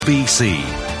BC.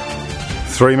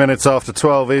 3 minutes after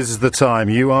 12 is the time.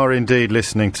 You are indeed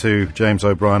listening to James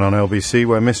O'Brien on LBC,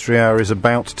 where Mystery Hour is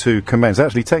about to commence.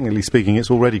 Actually, technically speaking, it's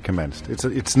already commenced.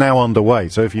 It's now underway.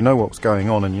 So if you know what's going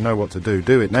on and you know what to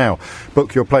do it now.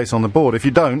 Book your place on the board. If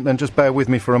you don't, then just bear with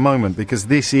me for a moment, because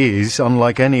this is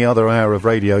unlike any other hour of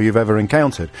radio you've ever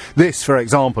encountered. This, for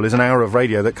example, is an hour of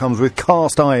radio that comes with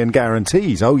cast iron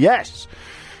guarantees. Oh, yes!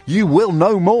 You will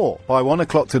know more by 1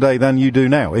 o'clock today than you do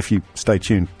now, if you stay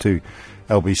tuned to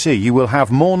LBC. You will have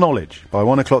more knowledge by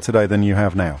 1 o'clock today than you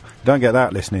have now. You don't get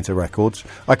that listening to records.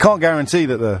 I can't guarantee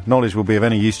that the knowledge will be of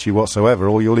any use to you whatsoever,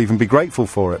 or you'll even be grateful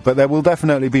for it, but there will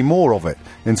definitely be more of it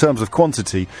in terms of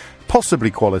quantity, possibly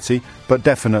quality, but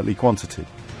definitely quantity.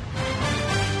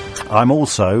 I'm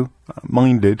also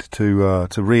minded to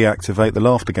reactivate the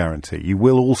laughter guarantee. You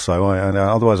will also,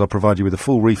 otherwise I'll provide you with a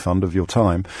full refund of your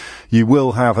time, you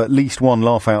will have at least one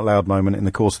laugh out loud moment in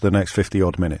the course of the next 50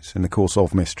 odd minutes, in the course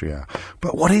of Mystery Hour.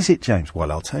 But what is it, James?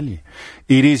 Well, I'll tell you.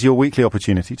 It is your weekly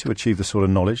opportunity to achieve the sort of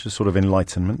knowledge, the sort of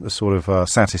enlightenment, the sort of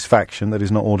satisfaction that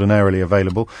is not ordinarily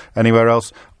available anywhere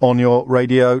else on your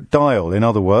radio dial. In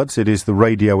other words, it is the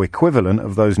radio equivalent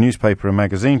of those newspaper and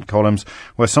magazine columns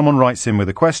where someone writes in with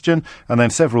a question and then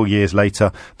several years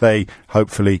later they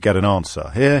hopefully get an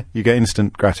answer. Here you get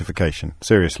instant gratification.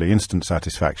 Seriously, instant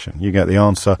satisfaction. You get the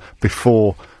answer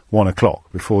before 1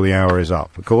 o'clock, before the hour is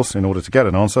up. Of course, in order to get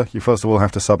an answer, you first of all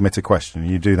have to submit a question.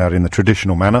 You do that in the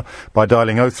traditional manner by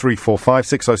dialing 0345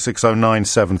 6060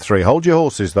 973. Hold your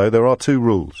horses, though. There are two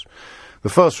rules. The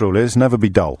first rule is never be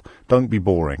dull. Don't be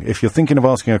boring. If you're thinking of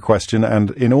asking a question and,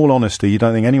 in all honesty, you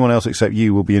don't think anyone else except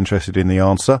you will be interested in the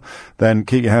answer, then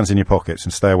keep your hands in your pockets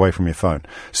and stay away from your phone.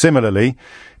 Similarly,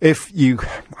 if you...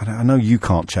 I know you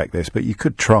can't check this, but you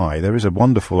could try. There is a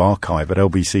wonderful archive at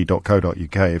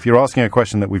lbc.co.uk. If you're asking a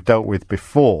question that we've dealt with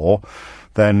before,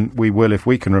 then we will, if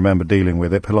we can remember dealing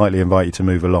with it, politely invite you to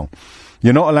move along.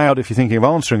 You're not allowed, if you're thinking of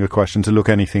answering a question, to look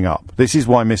anything up. This is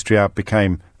why Mystery Hour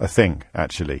became a thing,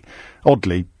 actually.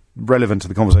 Oddly, relevant to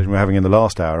the conversation we were having in the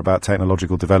last hour about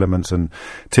technological developments and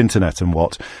Tinternet and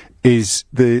what, is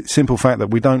the simple fact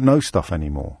that we don't know stuff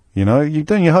anymore. You know, you're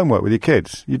doing your homework with your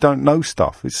kids. You don't know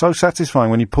stuff. It's so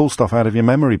satisfying when you pull stuff out of your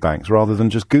memory banks rather than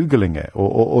just Googling it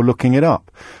or looking it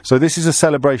up. So this is a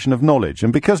celebration of knowledge.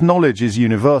 And because knowledge is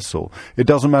universal, it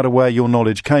doesn't matter where your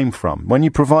knowledge came from. When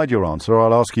you provide your answer,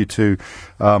 I'll ask you to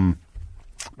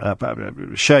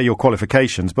share your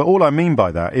qualifications. But all I mean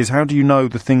by that is, how do you know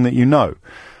the thing that you know?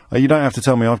 You don't have to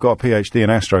tell me I've got a PhD in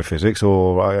astrophysics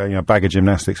or bag of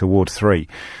gymnastics award 3.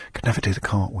 Could never do the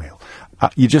cartwheel.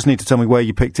 You just need to tell me where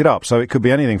you picked it up. So it could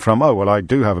be anything from, oh, well, I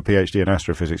do have a PhD in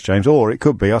astrophysics, James, or it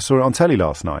could be, I saw it on telly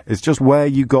last night. It's just where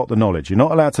you got the knowledge. You're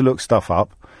not allowed to look stuff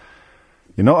up.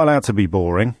 You're not allowed to be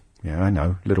boring. Yeah, I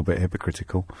know, a little bit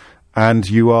hypocritical. And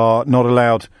you are not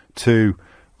allowed to...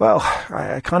 well,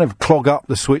 I kind of clog up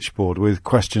the switchboard with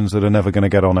questions that are never going to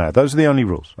get on air. Those are the only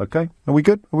rules, OK? Are we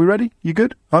good? Are we ready? You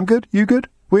good? I'm good? You good?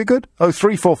 We're good?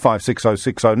 0345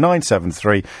 6060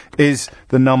 973 is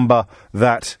the number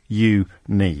that you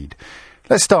need.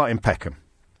 Let's start in Peckham.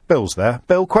 Bill's there.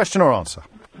 Bill, question or answer?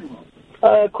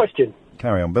 Question.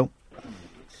 Carry on, Bill.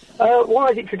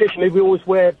 Why is it traditionally we always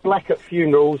wear black at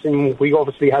funerals and we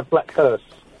obviously have black hearse?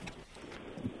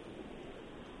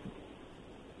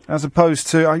 As opposed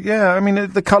to,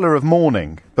 the colour of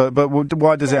mourning. But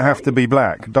why does it have to be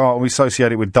black? We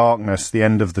associate it with darkness, the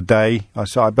end of the day.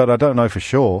 But I don't know for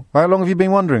sure. How long have you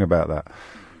been wondering about that?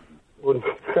 Well,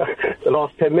 the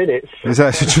last 10 minutes. Is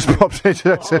that just popped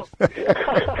into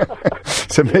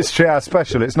It's a Mystery Hour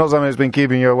special. It's not something that's been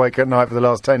keeping you awake at night for the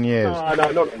last 10 years.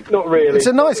 No, not really. It's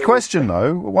a nice question,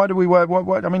 though. Why do we wear...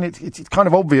 it's kind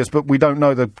of obvious, but we don't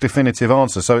know the definitive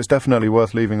answer, so it's definitely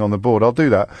worth leaving on the board. I'll do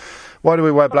that. Why do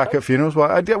we wear black at funerals?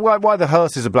 Why the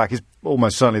hearses are black is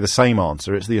almost certainly the same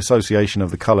answer. It's the association of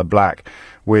the colour black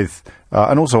with...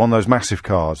 and also on those massive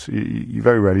cars. You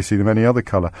very rarely see them any other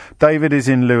colour. David is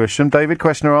in Lewisham. David,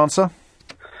 question or answer?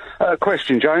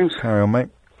 Question, James. Carry on, mate.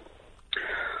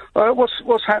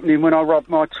 What's happening when I rub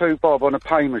my 2-bob on a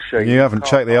pay machine? You haven't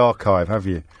checked the archive, have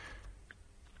you?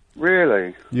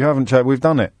 Really? You haven't checked. We've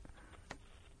done it.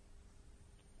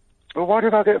 Well, why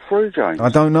did I get through, James? I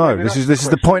don't know. This is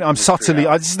the point I'm subtly.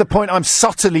 This is the point I'm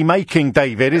subtly making,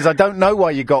 David. Is I don't know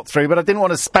why you got through, but I didn't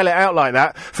want to spell it out like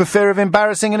that for fear of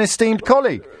embarrassing an esteemed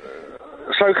colleague.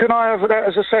 So can I have that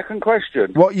as a second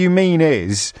question? What you mean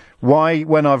is, why,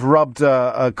 when I've rubbed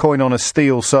a coin on a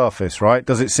steel surface, right,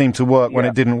 does it seem to work when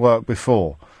it didn't work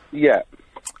before? Yeah.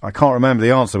 I can't remember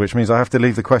the answer, which means I have to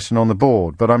leave the question on the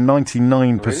board. But I'm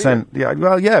 99%.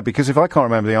 Really? Yeah, because if I can't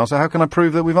remember the answer, how can I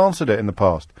prove that we've answered it in the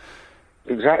past?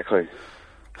 Exactly.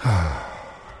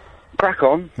 Crack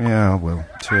on. Yeah, I will.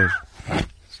 Cheers.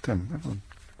 Tim, everyone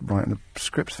writing the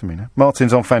scripts for me now.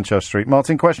 Martin's on Fenchurch Street.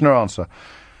 Martin, question or answer?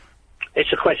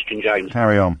 It's a question, James.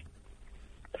 Carry on.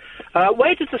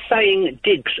 Where does the saying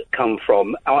digs come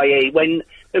from? I.e., when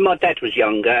my dad was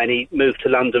younger and he moved to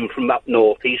London from up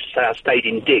north, he used to say I stayed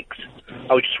in digs.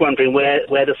 I was just wondering where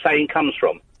the saying comes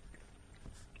from.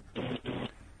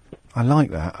 I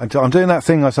like that. I'm doing that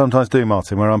thing I sometimes do,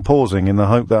 Martin, where I'm pausing in the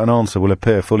hope that an answer will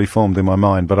appear fully formed in my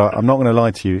mind. But I'm not going to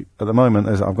lie to you. At the moment,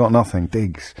 I've got nothing.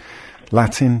 Digs.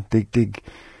 Latin, dig,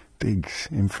 digs,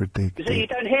 infra, dig. You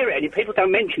don't hear it, people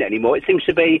don't mention it anymore. It seems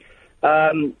to be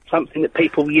something that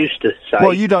people used to say.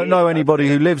 Well, you don't know anybody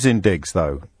who lives in digs,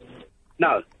 though.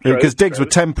 No. Because digs were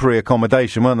temporary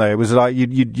accommodation, weren't they? It was like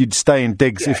you'd stay in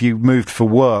digs if you moved for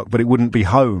work, but it wouldn't be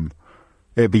home.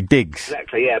 It'd be digs.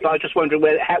 Exactly, yeah. But I was just wondering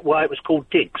why it was called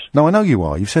digs. No, I know you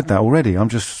are. You've said that already. I'm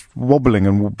just wobbling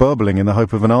and burbling in the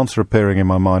hope of an answer appearing in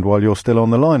my mind while you're still on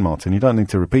the line, Martin. You don't need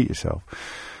to repeat yourself.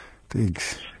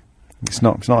 Digs. It's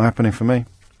not happening for me.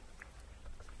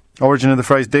 Origin of the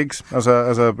phrase digs as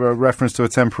a reference to a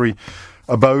temporary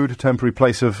abode, temporary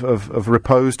place of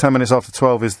repose. 10 minutes after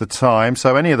 12 is the time.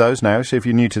 So any of those now, so if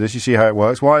you're new to this, you see how it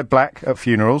works. Why black at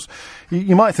funerals?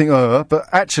 You might think, but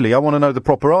actually I want to know the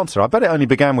proper answer. I bet it only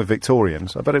began with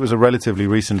Victorians. I bet it was a relatively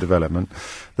recent development.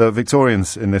 The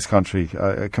Victorians in this country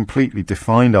completely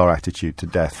defined our attitude to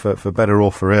death, for better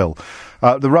or for ill.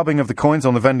 The rubbing of the coins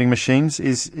on the vending machines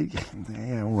is,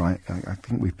 yeah, all right. I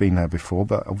think we've been there before,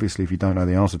 but obviously if you don't know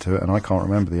the answer to it, and I can't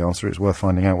remember the answer, it's worth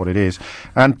finding out what it is.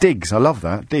 And digs, I love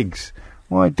that, digs.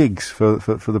 Why digs for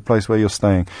the place where you're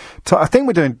staying? I think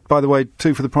we're doing, by the way,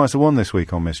 2 for the price of 1 this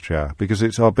week on Mystery Hour, because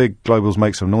it's our big Globals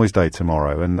Make Some Noise Day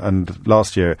tomorrow, and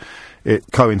last year it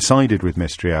coincided with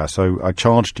Mystery Hour, so I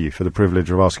charged you for the privilege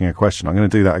of asking a question. I'm going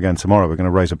to do that again tomorrow. We're going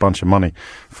to raise a bunch of money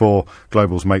for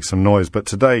Globals Make Some Noise, but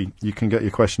today you can get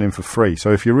your question in for free,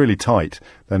 so if you're really tight,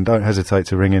 then don't hesitate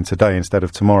to ring in today instead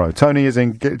of tomorrow. Tony is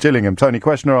in Gillingham. Tony,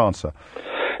 question or answer?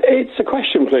 It's a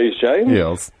question, please, James.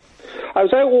 Yes. I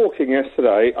was out walking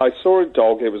yesterday. I saw a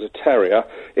dog. It was a terrier.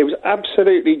 It was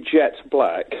absolutely jet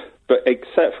black, but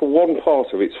except for one part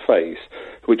of its face,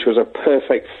 which was a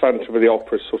perfect Phantom of the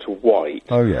Opera sort of white.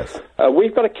 Oh, yes.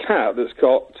 We've got a cat that's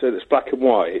black and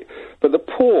white, but the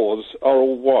paws are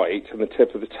all white and the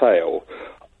tip of the tail.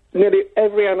 Nearly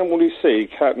every animal you see,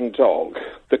 cat and dog,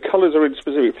 the colours are in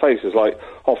specific places, like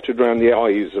often around the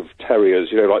eyes of terriers,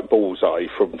 like Bullseye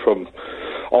from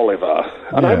Oliver.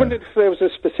 And I wondered if there was a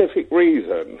specific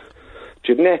reason,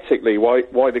 genetically, why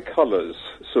the colours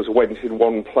sort of went in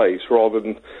one place, rather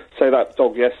than, say, that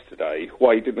dog yesterday,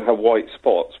 why he didn't have white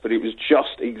spots, but it was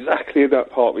just exactly in that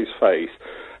part of his face.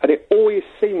 And it always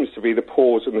seems to be the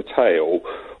paws and the tail,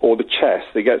 or the chest,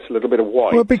 that gets a little bit of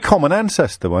white. Well, it'd be common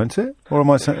ancestor, won't it? Or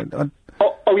am I saying...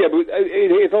 Oh, yeah, but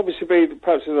it'd obviously be,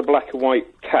 perhaps in a black and white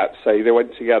cat, say, they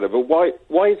went together. But why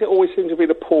does it always seem to be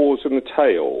the paws and the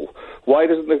tail? Why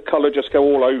doesn't the colour just go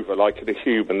all over, like in a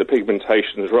human? The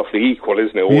pigmentation is roughly equal,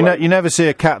 isn't it? You never see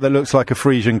a cat that looks like a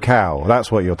Frisian cow.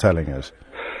 That's what you're telling us.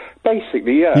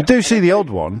 Basically, yeah. You do see the odd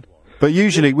one. But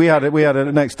usually we had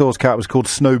a next door's cat was called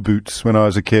Snow Boots when I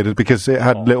was a kid because it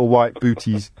had little white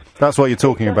booties. That's what you're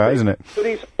talking about, isn't it? But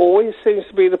it always seems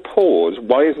to be the paws.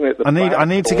 Why isn't it the I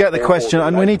need to get the question,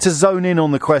 and we need to zone in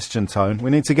on the question, Tone. We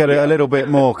need to get it a little bit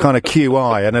more kind of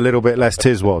QI and a little bit less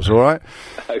Tiswas, all right?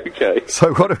 Okay.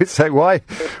 So what do we say? Why,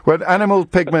 when animal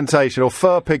pigmentation or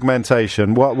fur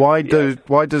pigmentation, why do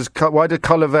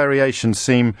colour variations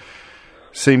seem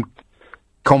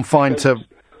confined to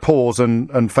paws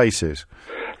and faces?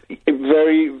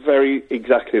 Very, very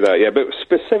exactly that, yeah. But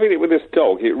specifically with this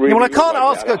dog, it really... Well, I can't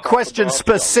ask a question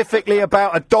specifically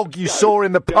about a dog you saw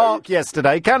in the park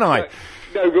yesterday, can I?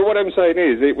 No, but what I'm saying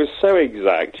is, it was so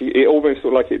exact, it almost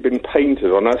looked like it'd been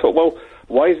painted on. I thought, well,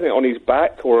 why isn't it on his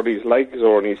back, or on his legs,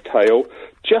 or on his tail?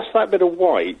 Just that bit of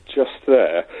white, just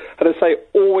there. And I say,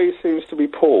 always seems to be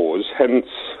paws, hence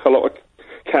a lot of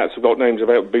cats have got names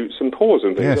about boots and paws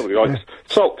and things, like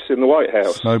socks in the White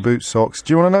House. Snow boots, socks.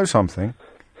 Do you want to know something?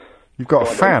 You've got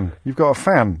a fan. You've got a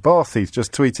fan. Barthy's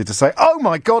just tweeted to say, oh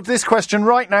my God, this question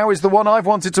right now is the one I've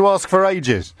wanted to ask for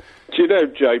ages. Do you know,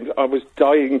 James, I was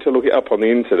dying to look it up on the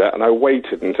internet and I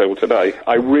waited until today.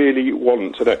 I really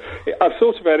want to know. I've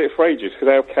thought about it for ages because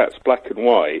our cat's black and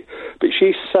white, but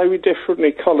she's so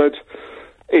differently coloured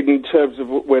in terms of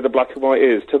where the black and white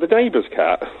is to the neighbour's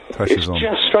cat. It's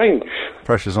just strange.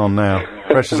 Pressure's on now.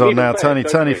 Pressure's on now.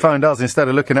 Tony phoned us instead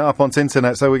of looking it up on the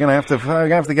internet, so we're going to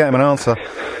have to get him an answer.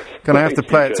 Gonna have to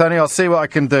play it, Tony. I'll see what I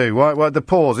can do. Why the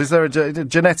paws? Is there a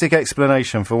genetic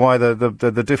explanation for why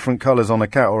the different colours on a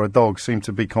cat or a dog seem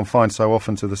to be confined so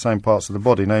often to the same parts of the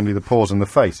body, namely the paws and the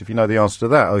face? If you know the answer to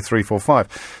that,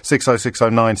 0345 6060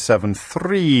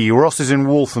 973. Ross is in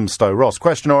Walthamstow. Ross,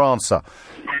 question or answer?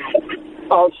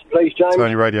 Answer, please, James.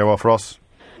 Turn your radio off, Ross.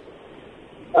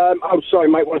 Oh, sorry,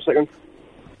 mate. 1 second.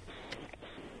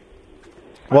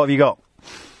 What have you got?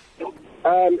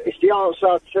 It's the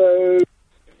answer to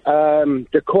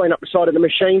the coin up the side of the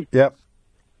machine. Yep.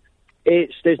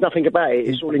 There's nothing about it.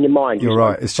 It's all in your mind. You're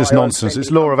right. It's just nonsense.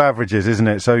 It's law of averages, isn't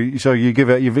it? So you give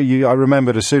it. I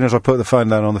remembered as soon as I put the phone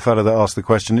down on the fellow that asked the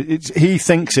question. He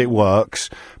thinks it works,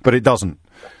 but it doesn't.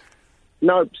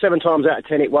 No, 7 times out of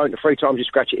 10 it won't. 3 times you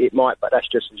scratch it, it might. But that's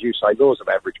just as you say, laws of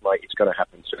average, mate. It's going to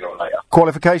happen sooner or later.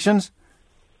 Qualifications?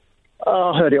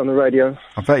 Oh, I heard it on the radio.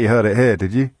 I bet you heard it here.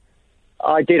 Did you?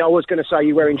 I did. I was going to say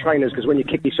you're wearing trainers because when you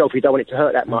kick yourself, you don't want it to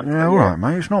hurt that much. Yeah, all right,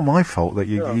 mate. It's not my fault that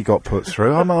you got put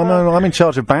through. I'm in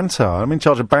charge of banter. I'm in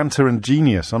charge of banter and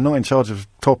genius. I'm not in charge of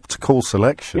top-to-call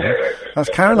selection. That's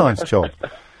Caroline's job.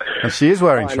 And she is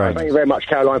wearing trainers. Thank you very much,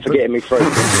 Caroline, for getting me through.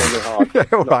 Yeah,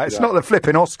 all right. It's not the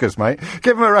flipping Oscars, mate.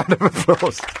 Give him a round of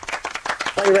applause.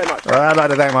 Thank you very much. Well, I'd like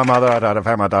to thank my mother, I'd like to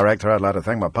thank my director, I'd like to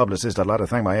thank my publicist, I'd like to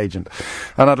thank my agent,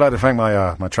 and I'd like to thank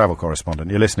my my travel correspondent.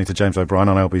 You're listening to James O'Brien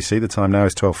on LBC. The time now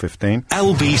is 12:15.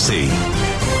 LBC.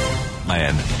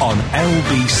 Man on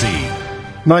LBC.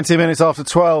 90 minutes after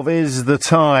 12 is the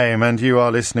time, and you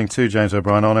are listening to James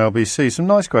O'Brien on LBC. Some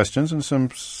nice questions and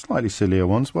some slightly sillier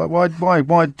ones.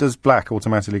 Why does black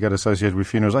automatically get associated with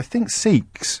funerals? I think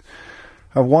Sikhs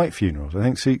have white funerals. I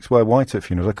think Sikhs wear white at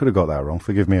funerals. I could have got that wrong.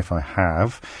 Forgive me if I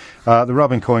have. The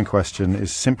rubbing coin question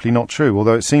is simply not true,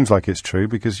 although it seems like it's true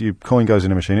because your coin goes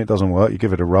in a machine, it doesn't work. You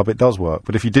give it a rub, it does work.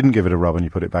 But if you didn't give it a rub and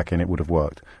you put it back in, it would have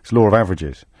worked. It's law of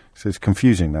averages. So it's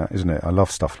confusing, that, isn't it? I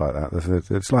love stuff like that.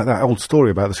 It's like that old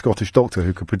story about the Scottish doctor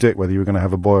who could predict whether you were going to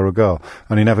have a boy or a girl,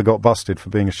 and he never got busted for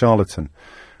being a charlatan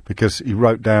because he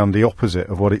wrote down the opposite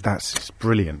of what it... That's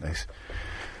brilliant, this.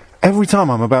 Every time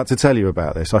I'm about to tell you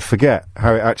about this, I forget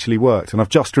how it actually worked, and I've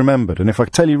just remembered. And if I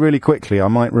tell you really quickly, I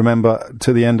might remember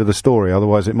to the end of the story,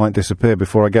 otherwise it might disappear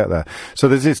before I get there. So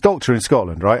there's this doctor in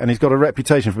Scotland, right, and he's got a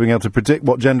reputation for being able to predict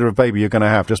what gender of baby you're going to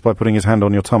have just by putting his hand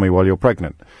on your tummy while you're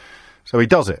pregnant. So he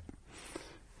does it.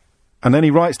 And then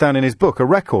he writes down in his book a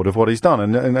record of what he's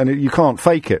done, and you can't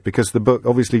fake it because the book,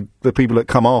 obviously, the people that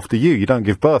come after you don't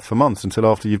give birth for months until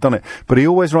after you've done it. But he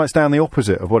always writes down the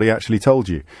opposite of what he actually told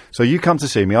you. So you come to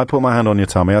see me, I put my hand on your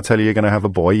tummy, I tell you you're going to have a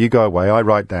boy, you go away, I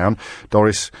write down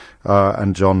Doris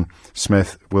and John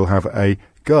Smith will have a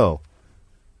girl.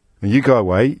 And you go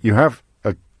away, you have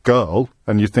a girl,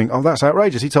 and you think, oh, that's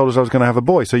outrageous, he told us I was going to have a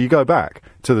boy. So you go back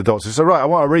to the doctor, so right, I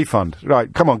want a refund.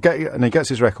 Right, come on, and he gets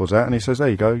his records out, and he says, there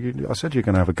you go, I said you're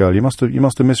going to have a girl, you must have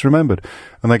misremembered.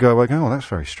 And they go away, oh, that's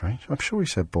very strange, I'm sure he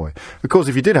said boy. Of course,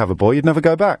 if you did have a boy, you'd never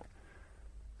go back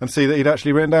and see that he'd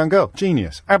actually written down girl.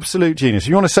 Genius. Absolute genius. If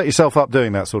you want to set yourself up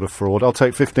doing that sort of fraud, I'll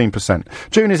take 15%.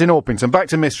 June is in Orpington. Back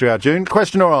to Mystery Hour. June,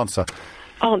 question or answer?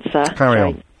 Answer. Carry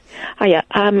on. Hiya.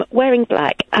 Wearing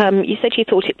black. You said you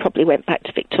thought it probably went back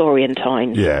to Victorian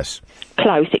times. Yes.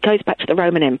 Close. It goes back to the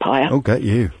Roman Empire. Oh, get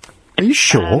you. Are you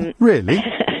sure? Really?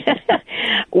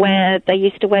 Where they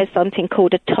used to wear something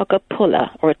called a toga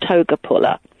pulla, or a toga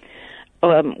pulla,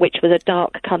 which was a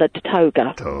dark-coloured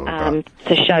toga.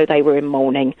 To show they were in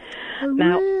mourning. Oh,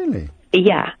 now, really?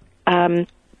 Yeah. As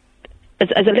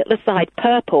a little aside,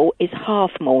 purple is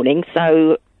half mourning,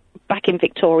 so back in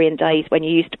Victorian days when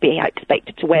you used to be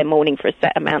expected to wear mourning for a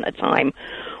set amount of time,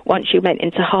 once you went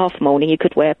into half mourning, you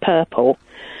could wear purple.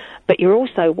 But you're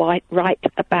also right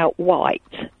about white,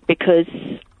 because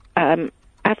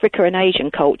Africa and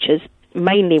Asian cultures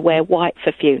mainly wear white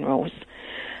for funerals.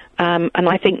 And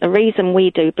I think the reason we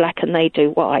do black and they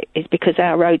do white is because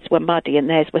our roads were muddy and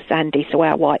theirs were sandy, so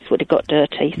our whites would have got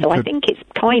dirty. So I think it's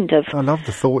kind of... I love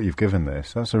the thought you've given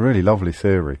this. That's a really lovely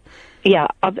theory. Yeah,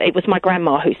 it was my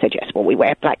grandma who said, yes, well, we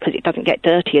wear black because it doesn't get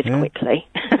dirty as quickly.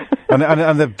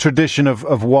 and the tradition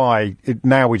of why,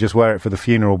 now we just wear it for the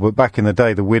funeral, but back in the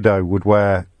day, the widow would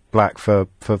wear black for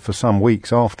some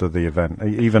weeks after the event.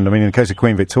 Even, I mean, in the case of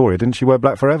Queen Victoria, didn't she wear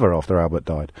black forever after Albert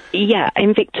died? Yeah,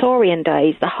 in Victorian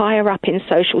days, the higher up in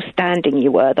social standing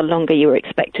you were, the longer you were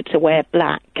expected to wear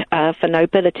black. For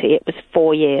nobility, it was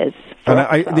 4 years. And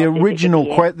the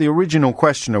original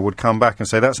questioner would come back and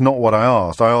say, that's not what I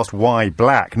asked. I asked why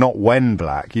black, not when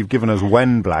black. You've given us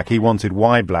when black. He wanted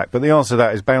why black. But the answer to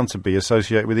that is bound to be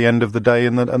associated with the end of the day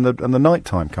and the night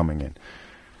time coming in.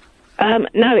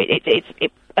 No,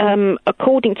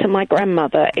 according to my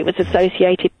grandmother, it was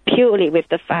associated purely with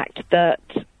the fact that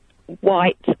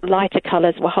white, lighter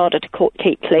colours were harder to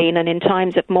keep clean, and in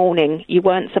times of mourning, you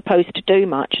weren't supposed to do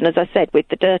much. And as I said, with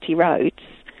the dirty roads...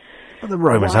 Well, the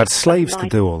Romans had slaves to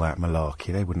do all that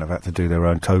malarkey. They wouldn't have had to do their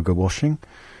own toga washing.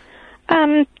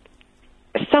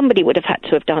 Somebody would have had to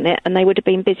have done it, and they would have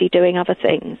been busy doing other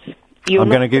things. I'm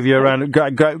going to give you a round...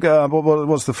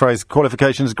 what's the phrase?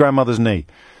 Qualifications, grandmother's knee.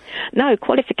 No,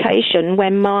 qualification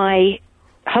when my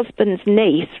husband's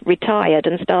niece retired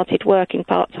and started working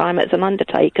part-time as an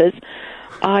undertaker's,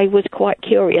 I was quite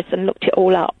curious and looked it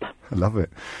all up. I love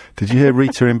it. Did you hear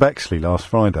Rita in Bexley last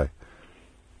Friday?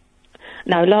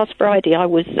 No, last Friday I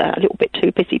was a little bit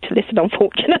too busy to listen,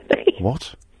 unfortunately.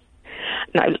 What?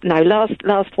 No.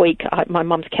 Last week, my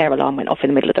mum's care alarm went off in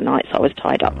the middle of the night, so I was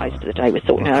tied up most of the day with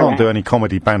sorting her out. I can't do any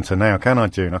comedy banter now, can I,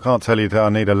 June? I can't tell you that I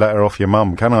need a letter off your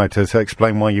mum, can I, to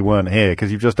explain why you weren't here?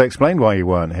 Because you've just explained why you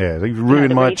weren't here. You've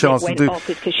ruined my chance to do... The reason it went off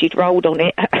is because she'd rolled on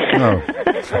it. Oh.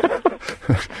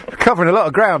 Covering a lot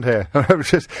of ground here.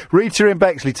 Rita in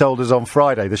Bexley told us on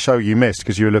Friday, the show you missed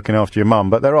because you were looking after your mum,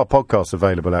 but there are podcasts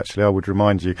available, actually. I would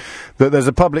remind you that there's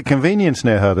a public convenience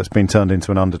near her that's been turned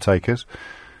into an undertaker's.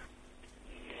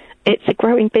 It's a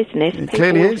growing business. It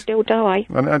clearly is. Still die.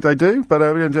 And they do,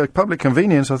 but public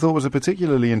convenience I thought was a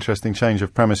particularly interesting change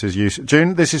of premises use.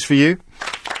 June, this is for you.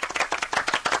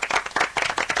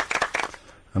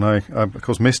 And I of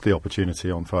course, missed the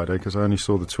opportunity on Friday because I only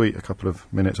saw the tweet a couple of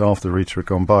minutes after Rita had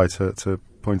gone by to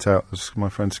point out, as my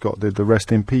friend Scott did, the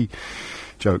rest in P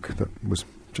joke that was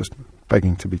just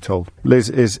begging to be told. Liz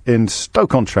is in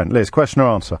Stoke-on-Trent. Liz, question or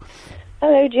answer?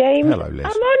 Hello, James. Hello, Liz.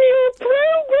 I'm on your programme!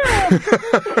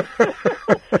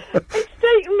 It's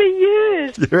taken me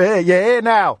years. You're here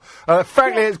now.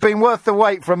 Frankly, it's been worth the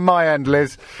wait from my end,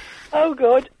 Liz. Oh,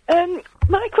 God.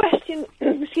 My question,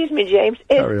 excuse me, James,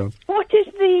 is what is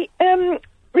the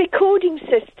recording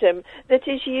system that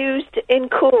is used in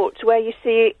courts where you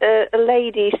see a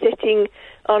lady sitting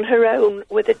on her own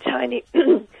with a tiny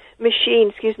machine,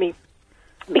 excuse me,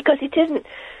 because it isn't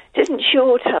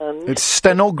shorthand. It's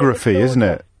stenography, isn't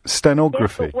it?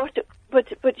 Stenography. Yes,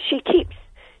 but she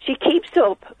keeps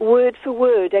up word for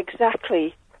word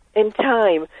exactly in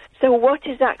time. So what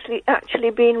is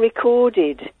actually being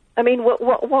recorded? I mean,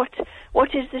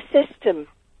 what is the system?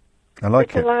 I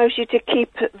like it. Allows you to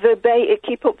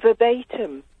keep up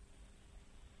verbatim.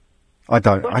 I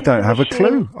don't have a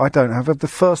clue. I don't have the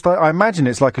first... I imagine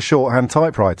it's like a shorthand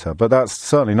typewriter, but that's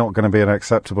certainly not going to be an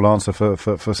acceptable answer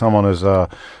for someone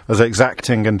as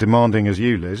exacting and demanding as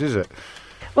you, Liz, is it?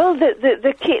 Well,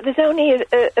 the key, there's only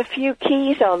a few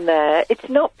keys on there. It's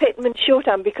not Pitman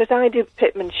shorthand because I do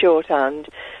Pitman shorthand,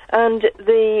 and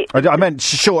I meant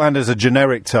shorthand as a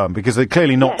generic term because they're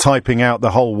clearly not typing out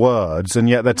the whole words, and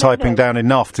yet they're typing down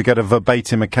enough to get a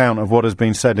verbatim account of what has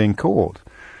been said in court.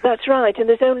 That's right, and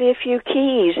there's only a few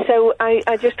keys, so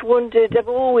I just wondered, I've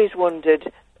always wondered,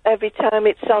 every time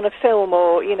it's on a film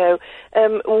or,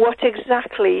 what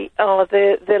exactly are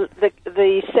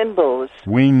the symbols?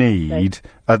 We need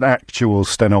an actual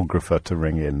stenographer to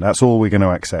ring in. That's all we're going to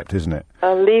accept, isn't it?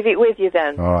 I'll leave it with you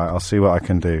then. All right, I'll see what I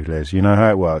can do, Liz. You know how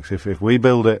it works. If we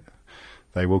build it,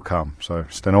 they will come. So,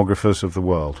 stenographers of the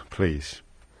world, please.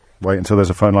 Wait until there's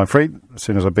a phone line free. As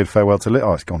soon as I bid farewell to Liz...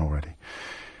 Oh, it's gone already.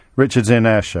 Richard's in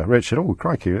Ayrshire. Richard, oh,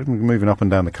 crikey, we're moving up and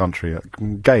down the country.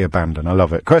 Gay abandon, I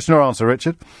love it. Question or answer,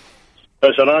 Richard?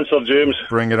 It's an answer, James.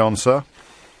 Bring it on, sir.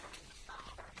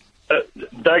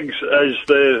 Digs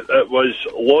it was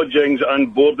lodgings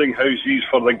and boarding houses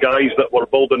for the guys that were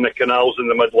building the canals in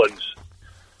the Midlands.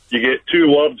 You get two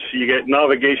words, you get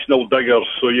navigational diggers,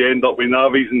 so you end up with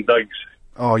navies and digs.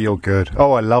 Oh, you're good.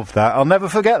 Oh, I love that. I'll never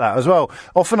forget that as well.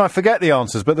 Often I forget the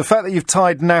answers, but the fact that you've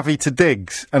tied navvy to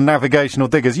digs and navigational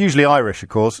diggers, usually Irish, of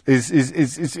course, is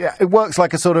it works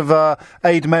like a sort of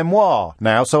aide memoir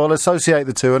now, so I'll associate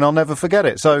the two and I'll never forget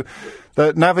it. So,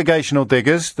 the navigational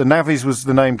diggers, the navvies was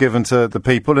the name given to the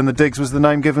people and the digs was the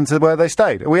name given to where they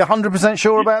stayed. Are we 100%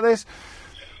 sure about this?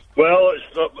 Well,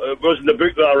 it was in the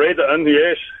book that I read it in,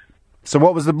 yes. So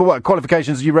what was what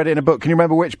qualifications you read it in a book? Can you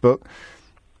remember which book?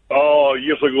 Oh,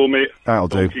 years ago, mate. That'll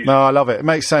do. No, I love it. It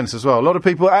makes sense as well. A lot of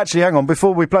people... Actually, hang on.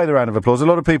 Before we play the round of applause, a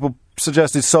lot of people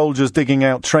suggested soldiers digging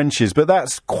out trenches, but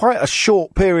that's quite a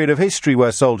short period of history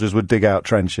where soldiers would dig out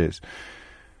trenches.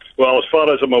 Well, as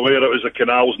far as I'm aware, it was the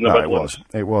canals in the Midlands.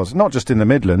 It was. Not just in the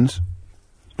Midlands.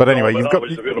 But anyway, you've got...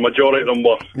 The majority of them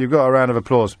were. You've got a round of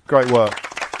applause. Great work.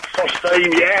 First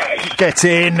time, yes! Get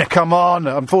in, come on.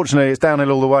 Unfortunately, it's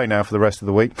downhill all the way now for the rest of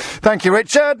the week. Thank you,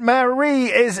 Richard. Marie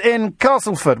is in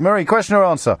Castleford. Marie, question or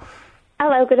answer?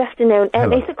 Hello, good afternoon.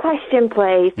 Hello. It's a question,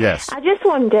 please. Yes. I just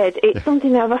wondered, it's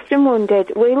something that I've often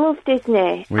wondered. We love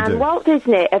Disney, We and do. Walt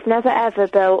Disney have never ever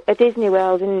built a Disney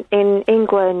World in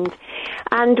England.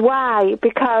 And why?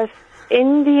 Because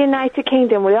in the United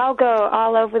Kingdom, we all go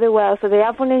all over the world. So they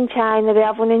have one in China, they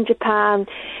have one in Japan,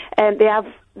 they have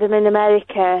them in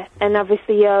America, and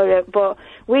obviously Europe. But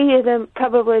we are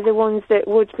probably the ones that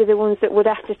would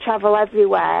have to travel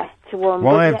everywhere to one.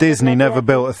 Why have Disney never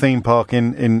built a theme park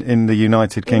in the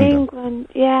United Kingdom? In England,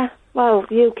 yeah. Well,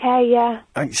 UK, yeah.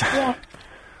 Yeah.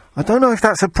 I don't know if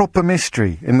that's a proper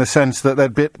mystery in the sense that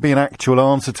there'd be an actual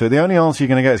answer to it. The only answer you're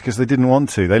going to get is because they didn't want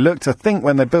to. They looked, I think,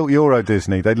 when they built Euro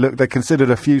Disney, they considered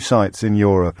a few sites in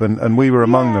Europe, and we were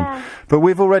among them. But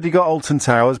we've already got Alton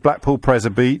Towers, Blackpool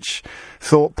Preza Beach,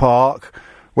 Thorpe Park,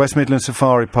 West Midlands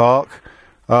Safari Park,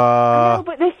 no,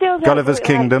 but they still don't Gulliver's do it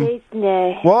Kingdom. Like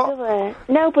Disney. What?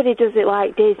 Nobody does it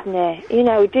like Disney. You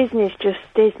know, Disney's just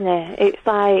Disney. It's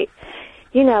like,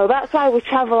 you know, that's why we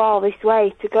travel all this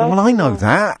way to go. Well, I know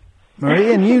that,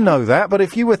 Marie, and you know that, but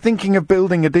if you were thinking of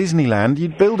building a Disneyland,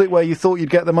 you'd build it where you thought you'd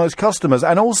get the most customers,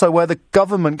 and also where the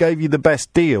government gave you the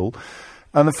best deal,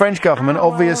 and the French government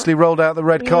obviously rolled out the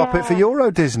red carpet for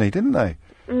Euro Disney, didn't they?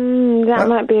 That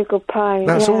might be a good point.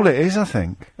 That's all it is, I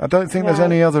think. I don't think there's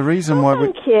any other reason why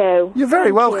Thank you. You're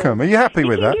very welcome. Are you happy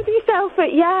with that? Give yourself a...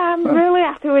 Yeah, I'm really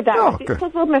happy with that. Oh, it's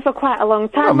puzzled me for quite a long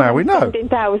time. Well, now we know. Spending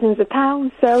thousands of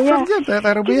pounds, so yeah.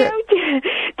 That'll be it.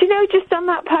 Do you know, just on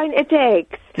that point of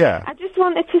digs, yeah. I just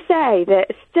wanted to say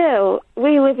that still,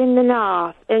 we live in the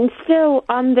north, and still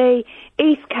on the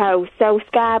east coast, so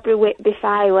Scarborough, Whitby,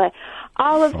 Filey,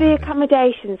 all of the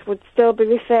accommodations would still be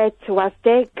referred to as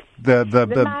digs.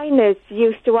 The miners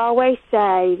used to always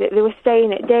say that they were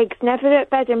staying at digs, never at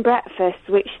bed and breakfast,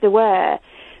 which they were.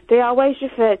 They always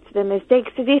referred to them as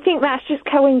digs. So do you think that's just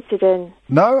coincidence?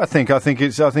 No, I think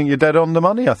you're dead on the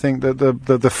money. I think that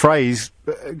the phrase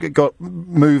got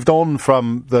moved on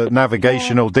from the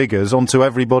navigational diggers onto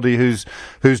everybody whose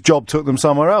job took them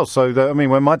somewhere else. So I mean,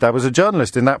 when my dad was a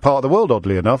journalist in that part of the world,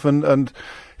 oddly enough, and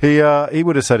he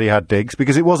would have said he had digs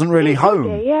because it wasn't really home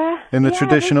in the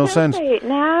traditional sense.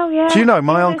 Do you know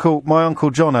my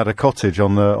uncle John had a cottage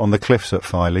on the cliffs at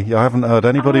Filey? I haven't heard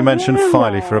anybody mention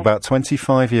Filey for about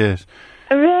 25 years.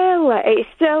 Really? It's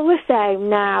still the same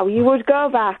now. You would go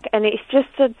back and it's just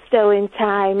stood still in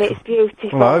time. It's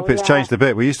beautiful. Well, I hope it's changed a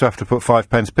bit. We used to have to put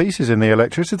 5p pieces in the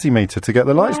electricity meter to get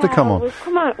the lights to come on.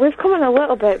 We've come on a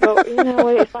little bit, but you know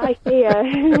what it's like here.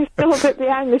 We're still a bit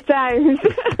behind the times.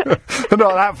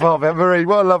 Not that far, Marie.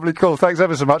 What a lovely call. Thanks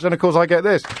ever so much. And of course, I get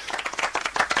this.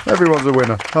 Everyone's a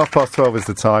winner. 12:30 is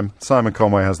the time. Simon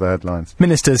Conway has the headlines.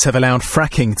 Ministers have allowed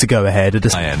fracking to go ahead at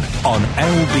on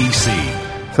LBC.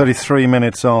 33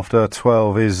 minutes after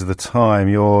 12 is the time.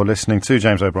 You're listening to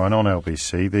James O'Brien on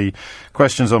LBC. The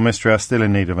questions on mystery are still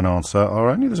in need of an answer.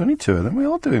 There's only two of them. We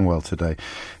are doing well today.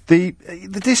 The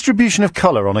distribution of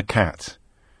colour on a cat.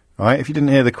 Right? If you didn't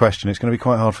hear the question, it's going to be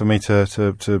quite hard for me to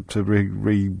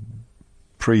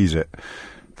reprise it.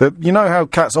 You know how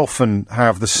cats often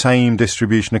have the same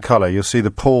distribution of colour? You'll see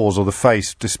the paws or the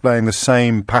face displaying the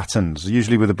same patterns,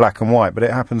 usually with the black and white, but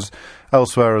it happens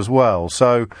elsewhere as well.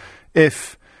 So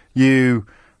if you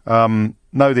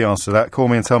know the answer to that, call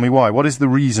me and tell me why. What is the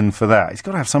reason for that? It's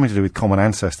got to have something to do with common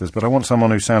ancestors, but I want someone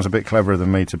who sounds a bit cleverer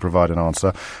than me to provide an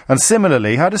answer. And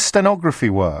similarly, how does stenography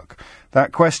work?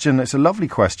 That question, it's a lovely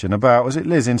question about, was it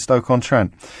Liz in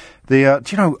Stoke-on-Trent? Do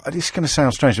you know, it's going to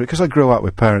sound strange, but because I grew up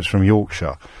with parents from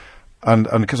Yorkshire, and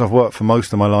because I've worked for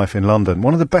most of my life in London,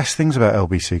 one of the best things about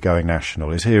LBC going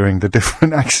national is hearing the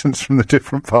different accents from the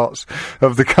different parts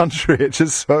of the country. It's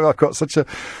just I've got a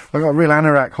real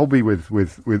anorak hobby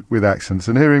with accents,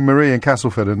 and hearing Marie in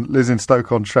Castleford and Liz in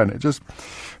Stoke-on-Trent, it just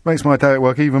makes my day at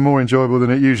work even more enjoyable than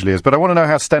it usually is. But I want to know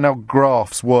how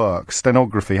stenographs work.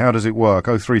 Stenography, how does it work?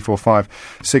 0345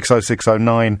 6060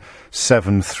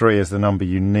 973 is the number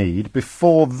you need.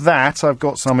 Before that, I've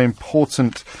got some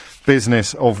important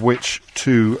business of which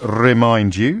to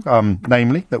remind you,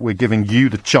 namely that we're giving you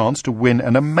the chance to win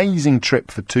an amazing trip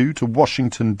for two to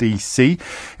Washington, D.C.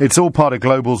 It's all part of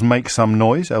Global's Make Some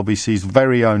Noise, LBC's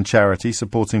very own charity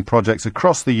supporting projects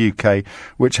across the UK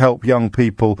which help young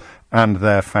people and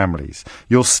their families.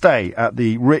 You'll stay at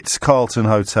the Ritz-Carlton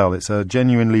Hotel. It's a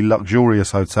genuinely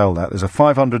luxurious hotel, that. There's a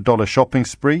 $500 shopping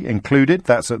spree included.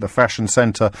 That's at the Fashion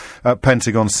Centre at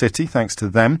Pentagon City, thanks to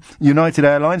them. United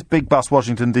Airlines, Big Bus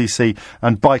Washington DC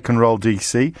and Bike and Roll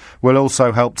DC will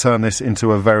also help turn this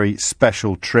into a very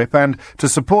special trip. And to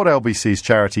support LBC's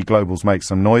charity Global's Make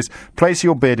Some Noise, place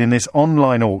your bid in this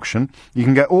online auction. You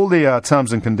can get all the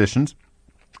terms and conditions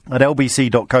at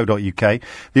lbc.co.uk.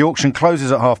 The auction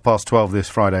closes at 12:30 this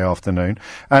Friday afternoon.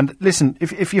 And listen,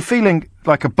 if you're feeling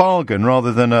like a bargain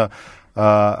rather than a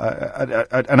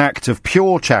an act of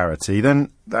pure charity,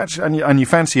 then and you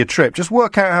fancy a trip, just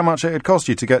work out how much it would cost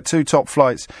you to get 2 top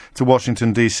flights to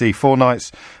Washington DC, 4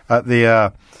 nights at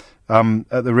the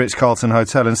Ritz-Carlton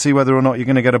Hotel, and see whether or not you're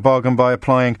going to get a bargain by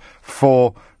applying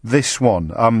for this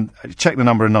one. Check the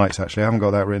number of nights, actually. I haven't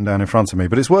got that written down in front of me,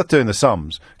 but it's worth doing the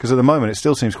sums, because at the moment it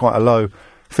still seems quite a low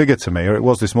figure to me, or it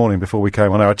was this morning before we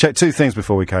came on air. I checked 2 things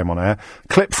before we came on air.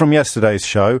 Clip from yesterday's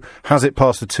show. Has it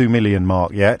passed the 2 million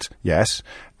mark yet? Yes.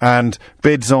 And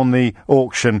bids on the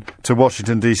auction to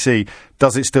Washington DC.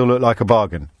 Does it still look like a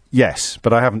bargain? Yes,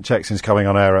 but I haven't checked since coming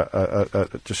on air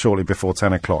just shortly before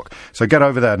 10 o'clock. So get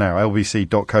over there now,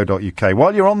 lbc.co.uk.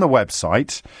 While you're on the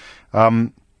website,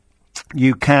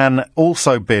 you can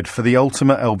also bid for the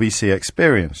ultimate LBC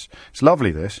experience. It's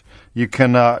lovely, this. You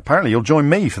can, apparently you'll join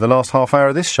me for the last half hour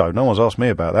of this show. No one's asked me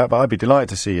about that, but I'd be delighted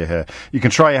to see you here. You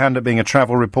can try your hand at being a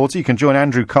travel reporter. You can join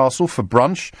Andrew Castle for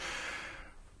brunch.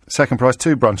 Second prize,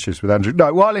 2 brunches with Andrew.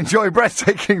 No, while enjoying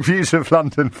breathtaking views of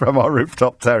London from our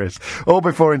rooftop terrace. All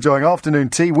before enjoying afternoon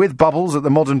tea with bubbles at the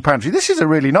Modern Pantry. This is a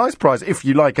really nice prize if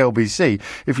you like LBC.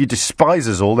 If you despise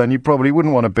us all, then you probably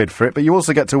wouldn't want to bid for it. But you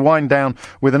also get to wind down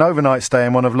with an overnight stay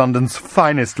in one of London's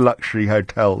finest luxury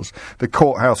hotels, the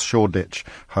Courthouse Shoreditch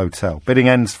Hotel. Bidding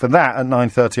ends for that at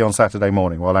 9:30 on Saturday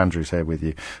morning while Andrew's here with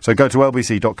you. So go to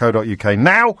lbc.co.uk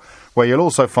now, where you'll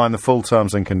also find the full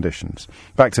terms and conditions.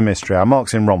 Back to Mystery Hour.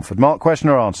 Mark's in Romford. Mark, question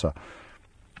or answer?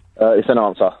 It's an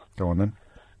answer. Go on then.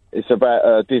 It's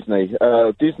about Disney.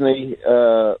 Disney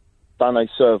done a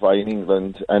survey in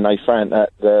England, and they found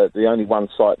that the only one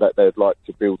site that they'd like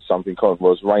to build something on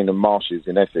was Rainham Marshes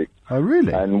in Essex. Oh,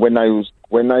 really? And when they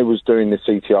was doing the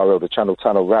CTRL, the Channel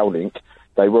Tunnel Rail Link,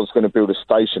 they was going to build a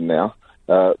station now.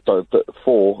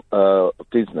 For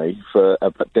Disney,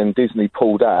 but then Disney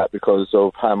pulled out because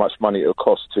of how much money it would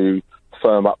cost to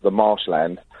firm up the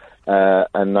marshland,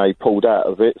 and they pulled out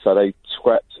of it, so they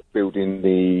scrapped building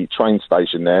the train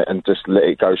station there and just let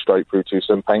it go straight through to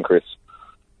St Pancras.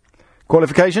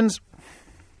 Qualifications?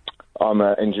 I'm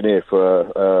an engineer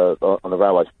on the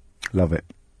railway. Love it.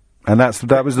 And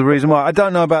that was the reason why. I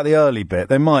don't know about the early bit.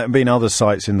 There might have been other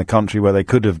sites in the country where they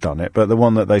could have done it, but the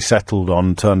one that they settled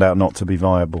on turned out not to be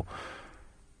viable.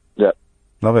 Yeah.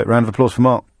 Love it. Round of applause for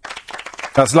Mark.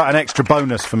 That's like an extra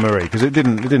bonus for Marie, because it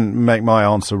didn't make my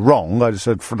answer wrong. I just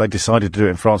said they decided to do it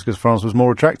in France because France was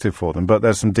more attractive for them. But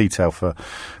there's some detail for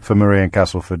Marie in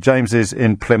Castleford. James is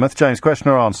in Plymouth. James, question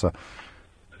or answer?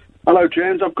 Hello,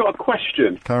 James. I've got a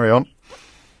question. Carry on.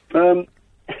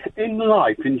 In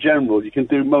life, in general, you can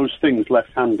do most things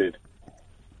left-handed.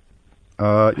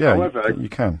 Yeah, however, you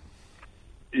can.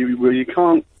 You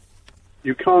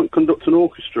can't conduct an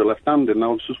orchestra left-handed, and I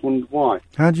was just wondering why.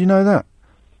 How do you know that?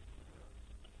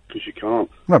 Because you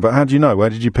can't. No, but how do you know? Where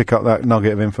did you pick up that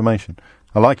nugget of information?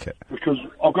 I like it. Because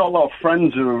I've got a lot of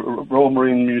friends who are Royal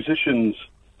Marine musicians,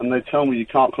 and they tell me you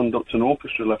can't conduct an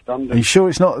orchestra left-handed. Are you sure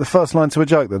it's not the first line to a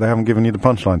joke that they haven't given you the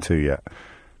punchline to yet?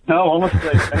 No,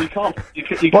 honestly, and you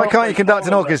can't. Why can't you conduct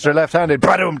an orchestra left-handed?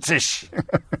 Badum-tish.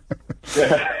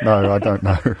 Yeah. No, I don't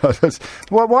know.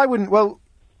 Why wouldn't? Well,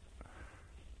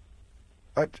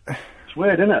 it's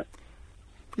weird, isn't it?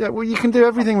 Yeah, well, you can do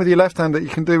everything with your left hand that you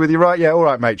can do with your right. Yeah, all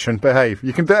right, matron, behave.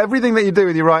 You can do everything that you do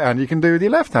with your right hand. You can do with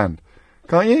your left hand,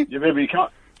 can't you? Yeah, maybe you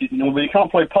can't. You can't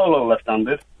play polo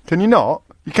left-handed. Can you not?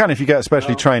 You can if you get a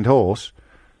specially trained horse.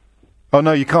 Oh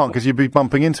no, you can't because you'd be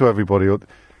bumping into everybody.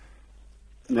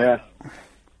 Yeah.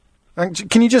 And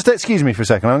can you just excuse me for a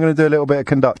second? I'm going to do a little bit of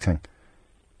conducting.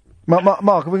 Mark,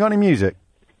 have we got any music?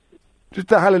 Just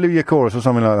a Hallelujah chorus or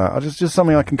something like that. Just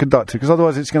something I can conduct to, because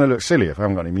otherwise it's going to look silly if I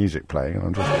haven't got any music playing. And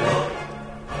I'm just...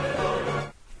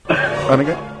 and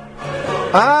again.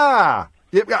 Ah!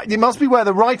 It must be where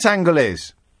the right angle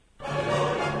is.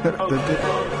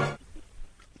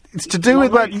 It's to do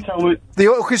with that. The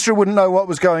orchestra wouldn't know what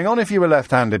was going on if you were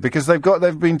left-handed, because they've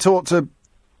been taught to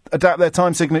adapt their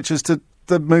time signatures to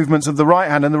the movements of the right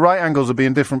hand, and the right angles will be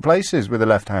in different places with the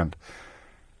left hand.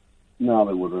 No,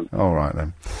 they wouldn't. All right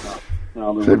then.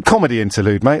 No, It's a comedy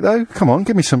interlude, mate. Though, come on,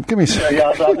 give me some. Yeah,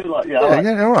 I do like.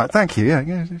 Yeah, all right. Thank you. Yeah,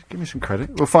 give me some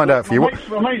credit. We'll find out for you.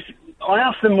 I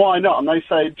asked them why not, and they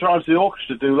say it drives the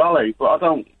orchestra doolally, but I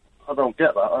don't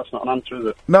get that. That's not an answer, is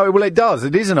it? No, well, it does.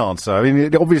 It is an answer. I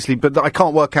mean, obviously, but I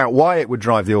can't work out why it would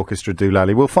drive the orchestra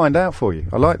doolally. We'll find out for you.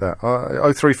 I like that.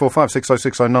 0345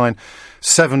 60609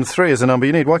 73 is the number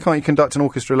you need. Why can't you conduct an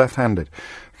orchestra left-handed?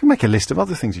 You can make a list of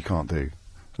other things you can't do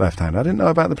left-handed. I didn't know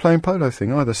about the playing polo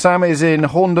thing either. Sam is in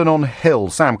Horndon-on-Hill.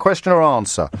 Sam, question or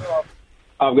answer?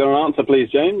 I've got an answer, please,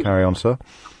 James. Carry on, sir.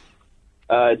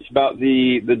 It's about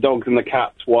the dogs and the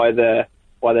cats, why their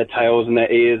tails and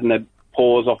their ears and their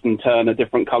pores often turn a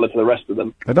different colour to the rest of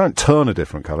them. They don't turn a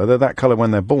different colour. They're that colour when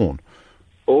they're born.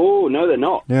 Oh, no, they're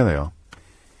not. Yeah, they are.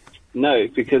 No,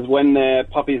 because when they're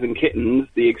puppies and kittens,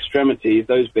 the extremities,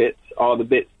 those bits, are the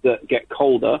bits that get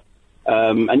colder.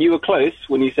 And you were close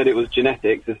when you said it was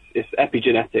genetics. It's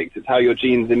epigenetics. It's how your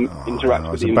genes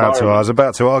interact with the environment. I was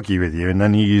about to argue with you, and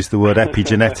then you used the word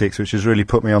epigenetics, which has really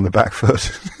put me on the back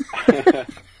foot.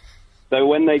 So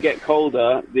when they get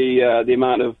colder, the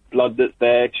amount of blood that's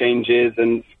there changes,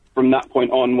 and from that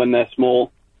point on, when they're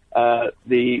small,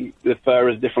 the fur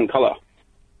is a different colour.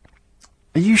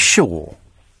 Are you sure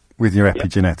with your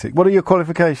epigenetics? What are your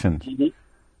qualifications? Mm-hmm.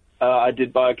 I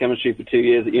did biochemistry for 2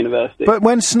 years at university. But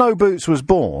when Snow Boots was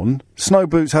born, Snow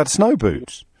Boots had snow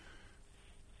boots.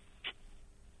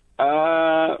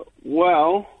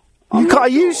 Well... Are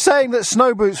you saying that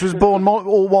Snow Boots was born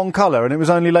all one colour, and it was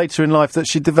only later in life that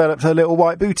she developed her little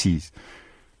white booties?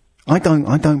 I don't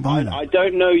buy that. I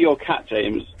don't know your cat,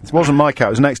 James. It wasn't my cat, it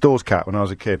was next door's cat when I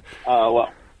was a kid. Well,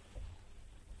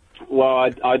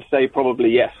 I'd say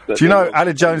probably yes. Do you know,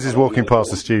 Aled Jones is walking past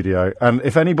the studio, and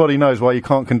if anybody knows why you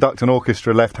can't conduct an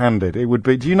orchestra left-handed, it would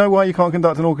be... Do you know why you can't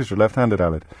conduct an orchestra left-handed,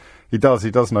 Aled? He does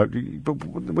know.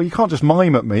 But you can't just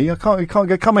mime at me. You can't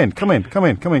go... Come in. Get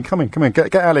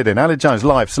Aled in. Aled Jones,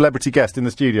 live, celebrity guest in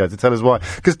the studio to tell us why.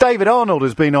 Because David Arnold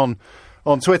has been on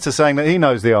Twitter saying that he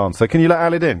knows the answer. Can you let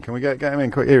Aled in? Can we get him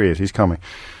in quick? Here he is, he's coming.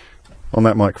 On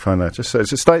that microphone there. Just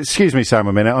excuse me, Sam,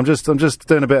 a minute. I'm just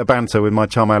doing a bit of banter with my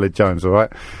chum, Aled Jones, all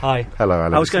right? Hi. Hello,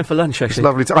 Aled. I was going for lunch, actually. It's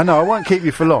lovely I know, I won't keep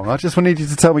you for long. I just need you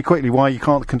to tell me quickly why you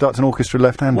can't conduct an orchestra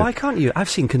left-handed. Why can't you? I've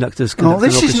seen conductors conduct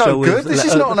this is no good. This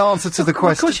is not an answer to the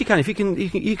question. Of course you can. If you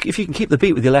can keep the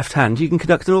beat with your left hand, you can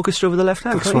conduct an orchestra with the left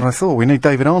hand. That's what I thought. We need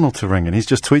David Arnold to ring in. He's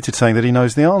just tweeted saying that he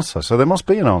knows the answer. So there must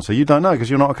be an answer. You don't know because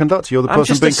you're not a conductor. You're the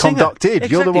person being conducted.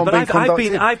 Exactly, you're the one being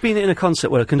conducted. I've been in a concert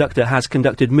where a conductor has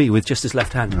conducted me with just his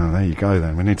left hand. Oh, there you go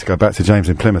then. We need to go back to James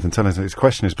in Plymouth and tell him that his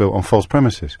question is built on false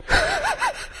premises.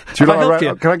 Do you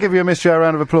like can I give you a mystery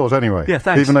round of applause anyway? Yeah,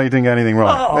 thanks. Even though you didn't get anything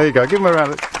right. Oh. There you go. Give him a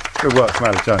round. Good work from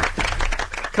Aled Jones.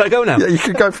 Can I go now? Yeah, you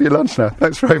can go for your lunch now.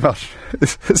 Thanks very much.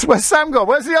 Where's Sam gone?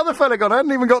 Where's the other fella gone? I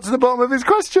hadn't even got to the bottom of his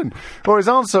question or his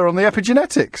answer on the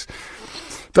epigenetics.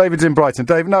 David's in Brighton.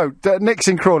 Nick's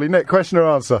in Crawley. Nick, question or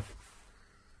answer?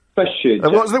 Question.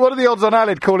 What are the odds on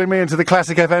Aled calling me into the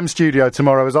Classic FM studio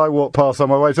tomorrow as I walk past on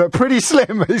my way to it? Pretty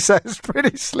slim, he says.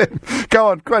 Pretty slim. Go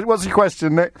on. What's your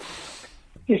question, Nick?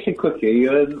 Yes, a quickie.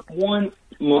 Why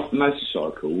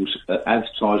motorcycles are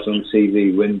advertised on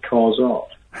TV when cars aren't?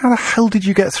 How the hell did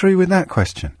you get through with that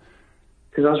question?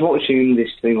 Because I was watching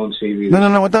this thing on TV.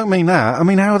 No, I don't mean that. I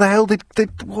mean, how the hell did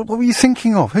what were you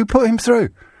thinking of? Who put him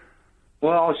through?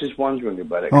 Well, I was just wondering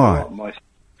about it. All right.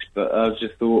 But I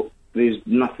just thought... There's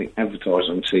nothing advertised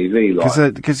on TV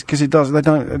because it does. They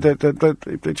don't. There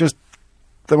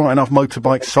aren't enough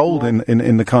motorbikes sold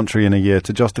in the country in a year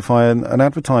to justify an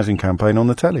advertising campaign on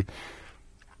the telly.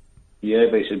 Yeah,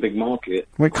 but it's a big market.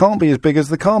 Well, it can't be as big as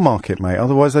the car market, mate.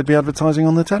 Otherwise, they'd be advertising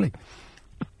on the telly.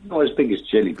 Not as big as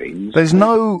jelly beans. There's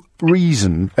no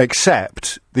reason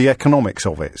except the economics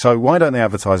of it. So why don't they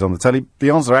advertise on the telly? The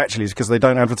answer actually is because they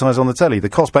don't advertise on the telly. The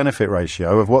cost-benefit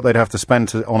ratio of what they'd have to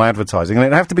spend on advertising, and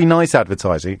it'd have to be nice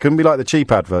advertising. It couldn't be like the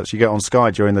cheap adverts you get on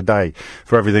Sky during the day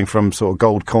for everything from sort of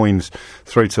gold coins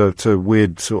through to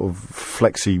weird sort of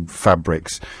flexi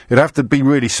fabrics. It'd have to be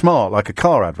really smart, like a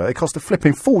car advert. They cost a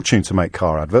flipping fortune to make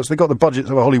car adverts. They've got the budgets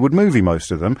of a Hollywood movie,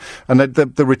 most of them, and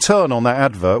the return on that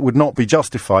advert would not be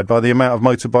justified by the amount of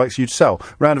motorbikes you'd sell.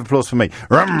 Round of applause for me.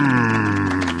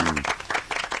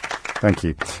 Thank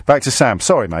you. Back to Sam.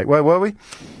 Sorry, mate. Where were we?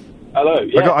 Hello.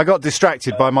 Yeah. I got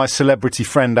distracted by my celebrity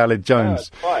friend Aled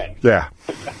Jones. Fine. Yeah.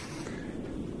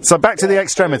 So back to the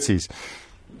extremities.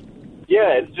 Yeah,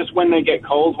 it's just when they get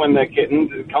cold, when they're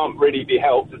kittens, it can't really be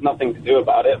helped. There's nothing to do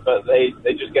about it, but they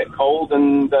just get cold,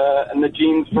 and the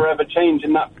genes forever change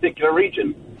in that particular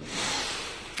region.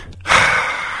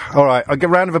 All right, I'll give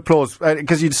a round of applause,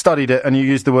 because you'd studied it and you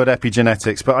used the word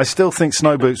epigenetics, but I still think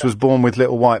Snow Boots was born with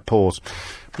little white paws.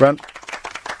 Here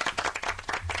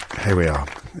we are.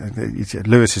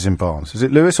 Lewis is in Barnes. Is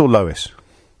it Lewis or Lois?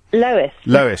 Lois.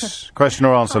 Lois. Question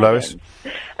or answer, Lois?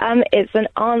 It's an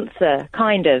answer,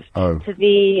 kind of, to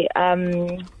the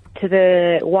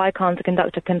why can't a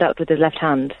conductor conduct with his left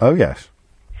hand? Oh, yes.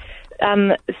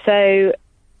 So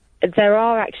there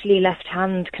are actually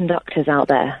left-hand conductors out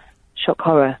there. Shock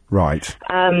horror. Right.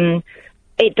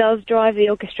 It does drive the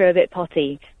orchestra a bit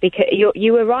potty, because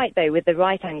you were right, though, with the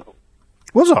right angle.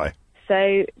 Was I?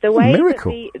 So the way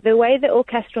that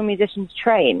orchestral musicians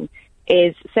train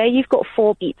is, say you've got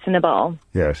 4 beats in a bar.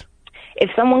 Yes. If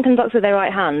someone conducts with their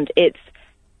right hand, it's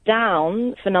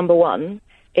down for number 1,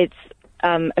 it's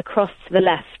across to the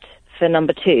left for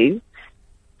number 2,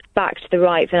 back to the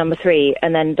right for number 3,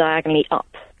 and then diagonally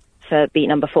up for beat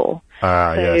number 4.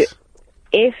 Yes.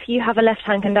 If you have a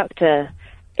left-hand conductor,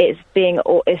 it's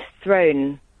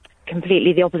thrown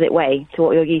completely the opposite way to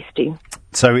what you're used to.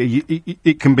 So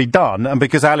it can be done, and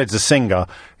because Alid's a singer,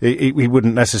 he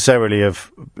wouldn't necessarily have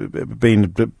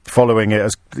been following it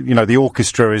as, you know, the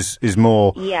orchestra is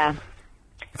more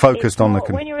focused on the...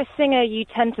 When you're a singer, you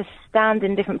tend to stand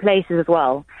in different places as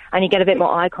well, and you get a bit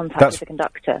more eye contact with the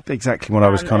conductor. Exactly what I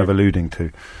was kind of alluding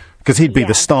to. Because he'd be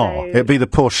the star. It'd be the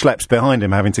poor schleps behind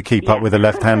him having to keep up with the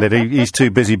left-handed. He's too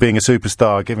busy being a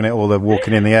superstar, giving it all the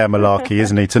walking in the air malarkey,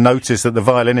 isn't he, to notice that the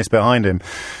violinist behind him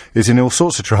is in all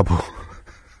sorts of trouble.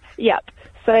 Yep.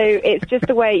 So it's just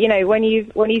the way, you know, when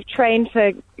you've trained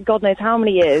for God knows how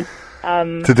many years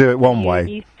to do it one way.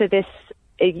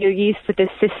 You're used to this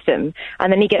system,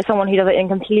 and then you get someone who does it in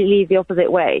completely the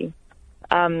opposite way.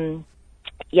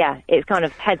 It's kind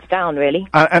of heads down, really.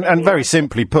 And very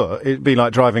simply put, it'd be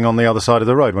like driving on the other side of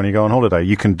the road when you go on holiday.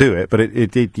 You can do it, but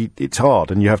it's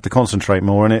hard, and you have to concentrate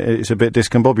more, and it's a bit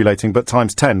discombobulating, but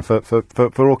times 10 for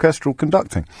orchestral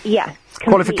conducting. Yeah.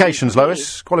 Qualifications,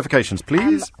 Lois. Qualifications,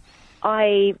 please.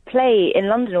 I play in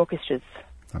London orchestras.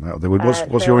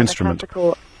 What's your instrument?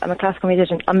 I'm a classical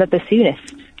musician. I'm a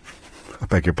bassoonist. I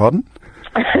beg your pardon?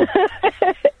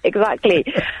 Exactly.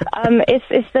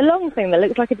 It's the long thing that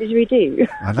looks like a didgeridoo.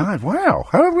 I know, wow.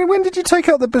 When did you take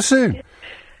out the bassoon?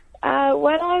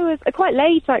 When I was quite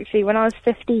late, actually, when I was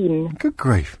 15. Good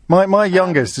grief. My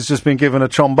youngest has just been given a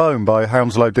trombone by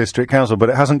Hounslow District Council, but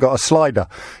it hasn't got a slider.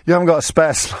 You haven't got a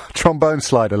spare trombone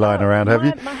slider lying around, have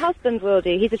you? My husband will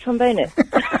do. He's a trombonist.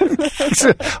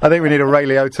 I think we need a Ray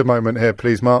Liotta moment here,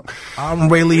 please, Mark. I'm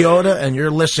Ray Liotta, and you're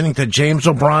listening to James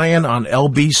O'Brien on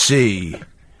LBC.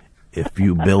 If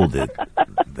you build it,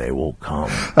 they will come.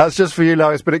 That's just for you,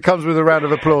 Lois, but it comes with a round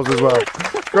of applause as well.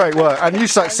 Great work. And you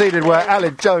succeeded where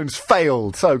Alid Jones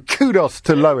failed. So kudos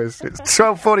to Lois. It's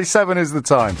 12:47 is the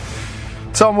time.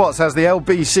 Tom Watts has the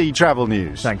LBC travel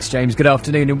news. Thanks, James. Good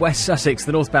afternoon. In West Sussex,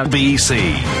 the northbound BC.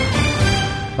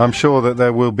 I'm sure that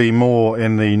there will be more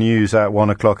in the news at 1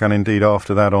 o'clock and indeed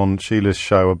after that on Sheila's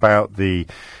show about the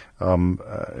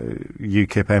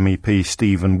UKIP MEP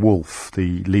Stephen Wolfe,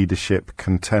 the leadership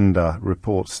contender,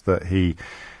 reports that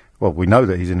we know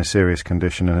that he's in a serious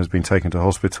condition and has been taken to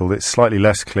hospital. It's slightly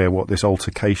less clear what this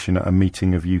altercation at a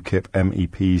meeting of UKIP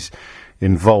MEPs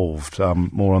involved.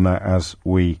 More on that as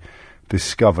we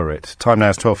discover it. Time now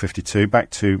is 12:52.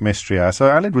 Back to Mystery Hour. So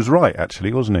Alid was right,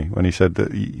 actually, wasn't he, when he said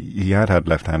that he had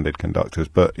left-handed conductors,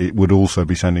 but it would also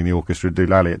be sending the orchestra to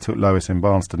doolally. It took Lois in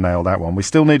Barnes to nail that one. We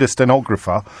still need a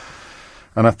stenographer,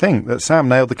 and I think that Sam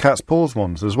nailed the cat's paws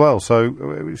ones as well, so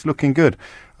it's looking good.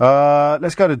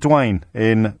 Let's go to Dwayne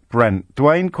in Brent.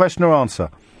 Dwayne, question or answer?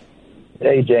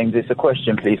 Hey, James, it's a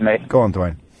question, please, mate. Go on,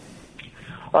 Dwayne.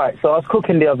 All right, so I was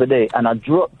cooking the other day, and I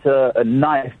dropped a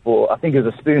knife, or I think it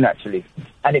was a spoon, actually,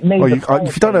 and it made...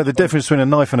 if you don't know the difference between a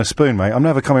knife and a spoon, mate, I'm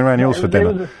never coming round yours for dinner.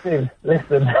 It was a spoon.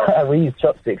 Listen, we use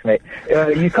chopsticks, mate.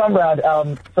 You come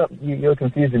round, you're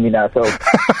confusing me now, so...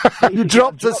 You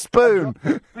dropped a spoon!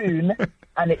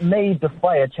 And it made the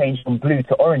fire change from blue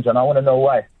to orange, and I want to know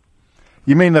why.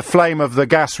 You mean the flame of the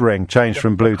gas ring changed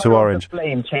from blue to orange? The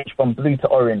flame changed from blue to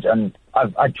orange, and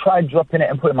I tried dropping it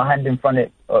and putting my hand in front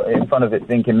of it,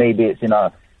 thinking maybe it's,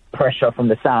 pressure from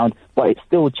the sound, but it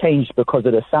still changed because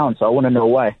of the sound, so I want to know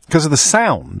why. Because of the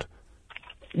sound?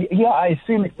 Yeah, I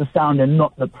assume it's the sound and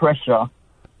not the pressure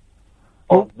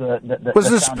of the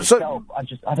sound itself.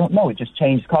 I don't know, it just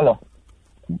changed colour.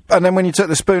 And then when you took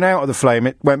the spoon out of the flame,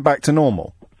 it went back to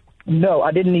normal? No,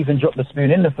 I didn't even drop the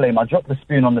spoon in the flame. I dropped the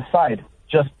spoon on the side,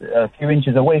 just a few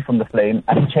inches away from the flame,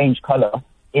 and changed colour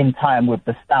in time with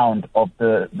the sound of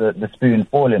the spoon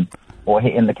falling or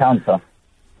hitting the counter.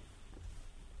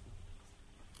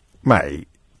 Mate?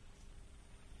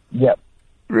 Yep.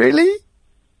 Really?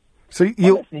 So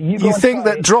you think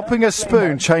that dropping a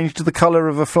spoon changed the colour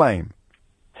of a flame?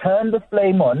 Turn the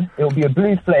flame on, it'll be a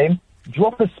blue flame,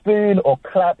 drop a spoon or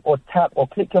clap or tap or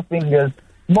click your fingers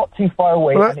not too far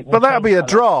away. But that'll be a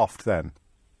draft then.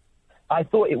 I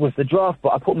thought it was the draft,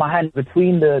 but I put my hand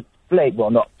between the flame. Well,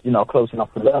 not close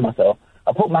enough to burn myself.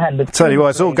 I put my hand between. Tell you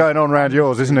what, it's all going on round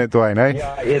yours, isn't it, Dwayne? Eh?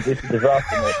 Yeah, it is. It's a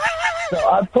disaster, mate. So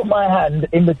I put my hand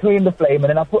in between the flame, and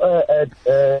then I put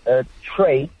a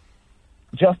tray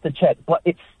just to check, but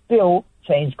it still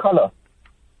changed colour.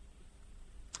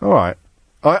 All right.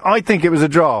 I think it was a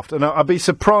draft, and I'd be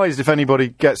surprised if anybody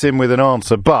gets in with an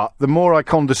answer, but the more I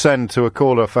condescend to a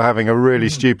caller for having a really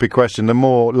stupid question, the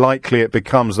more likely it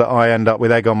becomes that I end up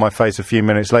with egg on my face a few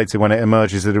minutes later when it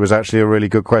emerges that it was actually a really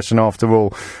good question after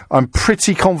all. I'm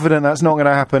pretty confident that's not going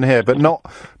to happen here, but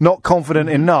not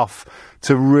confident enough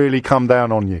to really come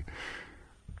down on you.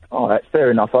 All right,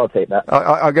 fair enough. I'll take that.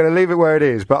 I'm going to leave it where it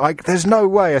is, but there's no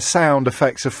way a sound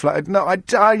affects a flat. No,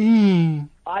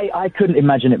 I couldn't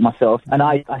imagine it myself, and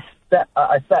I sat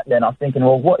there and I was thinking,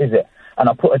 well, what is it? And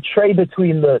I put a tray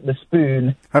between the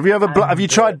spoon. Have you ever have you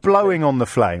tried blowing on the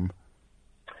flame?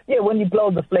 Yeah, when you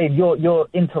blow the flame, you're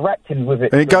interacting with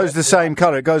it. And it goes the same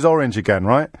colour. It goes orange again,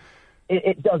 right?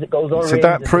 It does. It goes orange. So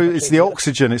that proves it's the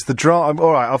oxygen. It's the dry.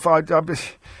 All right.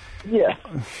 Yeah.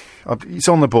 It's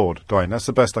on the board, Dwayne. That's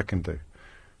the best I can do.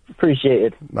 Appreciate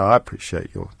it. No, I appreciate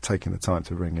your taking the time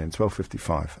to ring in.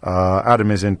 12:55.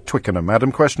 Adam is in Twickenham.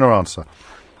 Adam, question or answer?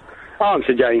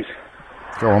 Answer, James.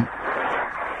 Go on.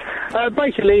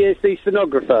 Basically, it's the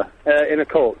stenographer in a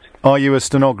court. Are you a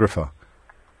stenographer?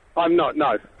 I'm not,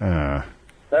 no. This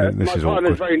my is partner's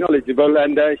awkward. very knowledgeable,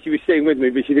 and she was sitting with me,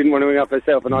 but she didn't want to ring up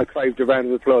herself, and I craved a round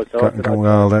of applause. So I said,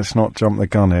 Well, let's not jump the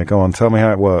gun here. Go on, tell me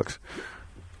how it works.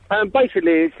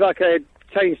 basically, it's like a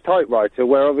change typewriter,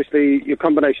 where obviously your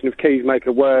combination of keys make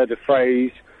a word, a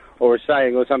phrase, or a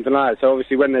saying, or something like that. So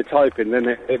obviously, when they're typing,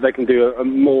 then they can do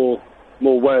more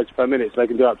words per minute, so they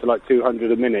can do up to like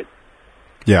 200 a minute.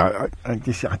 Yeah, I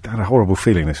had a horrible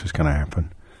feeling this was going to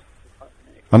happen.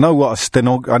 I know what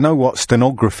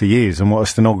stenography is and what a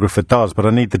stenographer does, but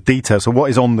I need the details. So what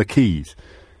is on the keys?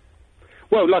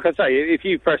 Well, like I say, if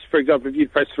you press, for example, if you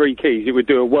press 3 keys, it would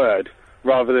do a word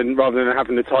rather than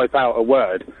having to type out a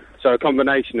word. So a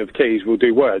combination of keys will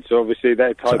do words. So obviously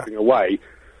they're typing away,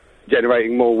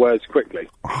 generating more words quickly.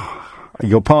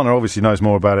 Your partner obviously knows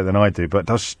more about it than I do, but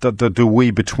do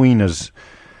we between us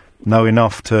know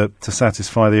enough to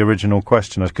satisfy the original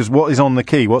questioner? Because what is on the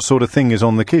key? What sort of thing is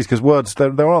on the keys? Because words,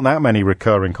 there aren't that many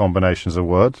recurring combinations of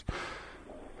words.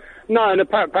 No, and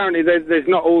apparently there's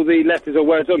not all the letters or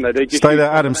words on there. They just stay there,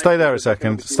 Adam. Stay there a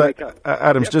second.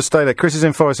 Adam, just stay there. Chris is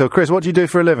in Forest Hill. Chris, what do you do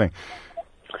for a living?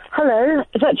 Hello,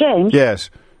 is that James? Yes.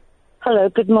 Hello,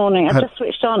 good morning. I've just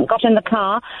switched on, got in the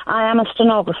car. I am a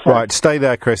stenographer. Right, stay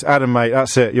there, Chris. Adam, mate,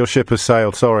 that's it. Your ship has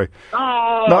sailed, sorry.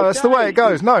 Oh, no, that's the way it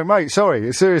goes. No, mate,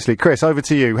 sorry. Seriously, Chris, over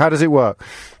to you. How does it work?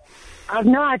 I've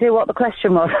no idea what the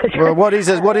question was. Well, what does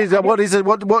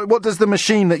the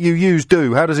machine that you use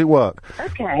do? How does it work?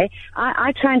 Okay,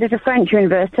 I trained at a French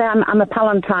university. I'm a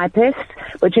palantypist,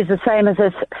 which is the same as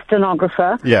a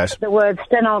stenographer. Yes. The word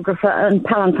stenographer and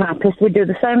palantypist, we do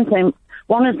the same thing.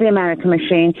 One is the American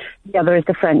machine, the other is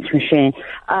the French machine.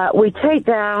 We take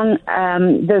down,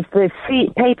 there's the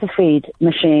paper feed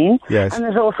machine, yes, and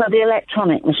there's also the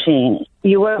electronic machine.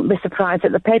 You won't be surprised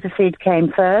that the paper feed came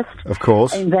first. Of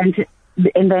course.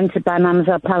 Invented by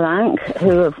Mademoiselle Palanque,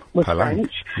 who was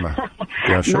French.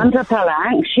 Yeah, sure. Mademoiselle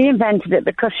Palanque, she invented it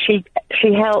because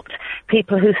she helped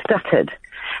people who stuttered.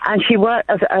 And she worked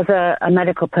as a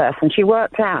medical person. She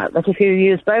worked out that if you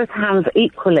use both hands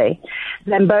equally,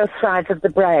 then both sides of the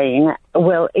brain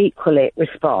will equally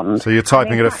respond. So you're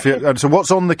typing so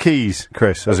what's on the keys,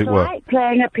 Chris, as it were?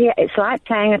 It's like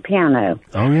playing a piano.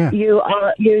 Oh, yeah. You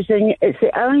are using... It's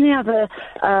the only other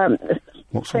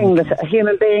thing that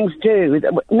human beings do.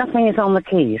 Nothing is on the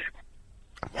keys.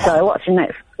 So what's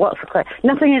the question?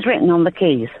 Nothing is written on the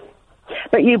keys.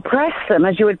 But you press them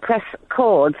as you would press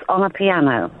chords on a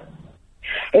piano.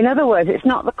 In other words, it's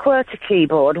not the QWERTY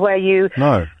keyboard where you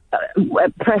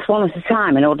press one at a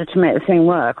time in order to make the thing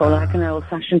work, or like an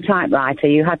old-fashioned typewriter,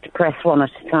 you had to press one at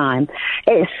a time.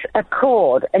 It's a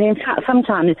chord, and in fact,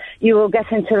 sometimes you will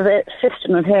get into the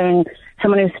system of hearing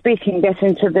someone who's speaking get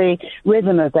into the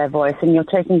rhythm of their voice, and you're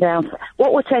taking down...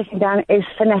 What we're taking down is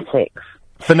phonetics.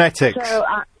 Phonetics. So,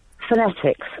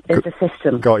 phonetics is the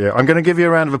system. Got you. I'm going to give you a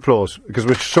round of applause because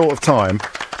we're short of time,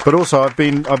 but also I've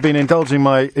been indulging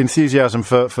my enthusiasm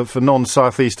for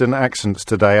non-southeastern accents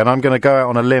today, and I'm going to go out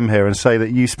on a limb here and say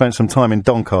that you spent some time in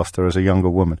Doncaster as a younger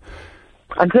woman.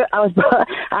 I was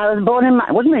born in...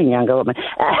 What do you mean, younger woman?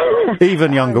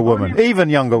 Even younger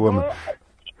woman.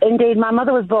 Indeed, my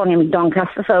mother was born in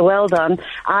Doncaster, so well done.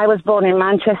 I was born in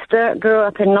Manchester, grew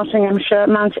up in Nottinghamshire.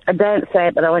 I don't say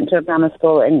it, but I went to a grammar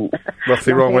school in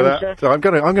Nothing wrong with that. So I'm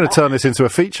going to turn this into a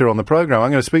feature on the programme. I'm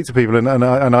going to speak to people and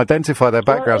identify their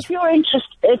backgrounds. Well,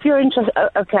 if you're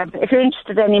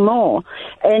interested any more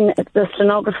in the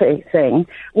stenography thing,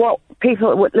 what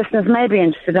listeners may be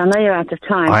interested, I know you're out of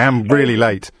time. I am really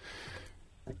late.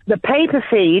 The paper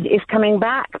feed is coming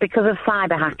back because of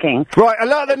cyber hacking. Right,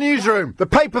 alert the newsroom. The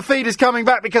paper feed is coming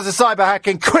back because of cyber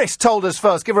hacking. Chris told us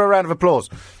first. Give her a round of applause.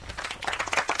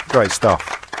 Great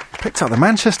stuff. Picked up the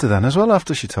Manchester then as well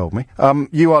after she told me.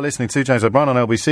 You are listening to James O'Brien on LBC.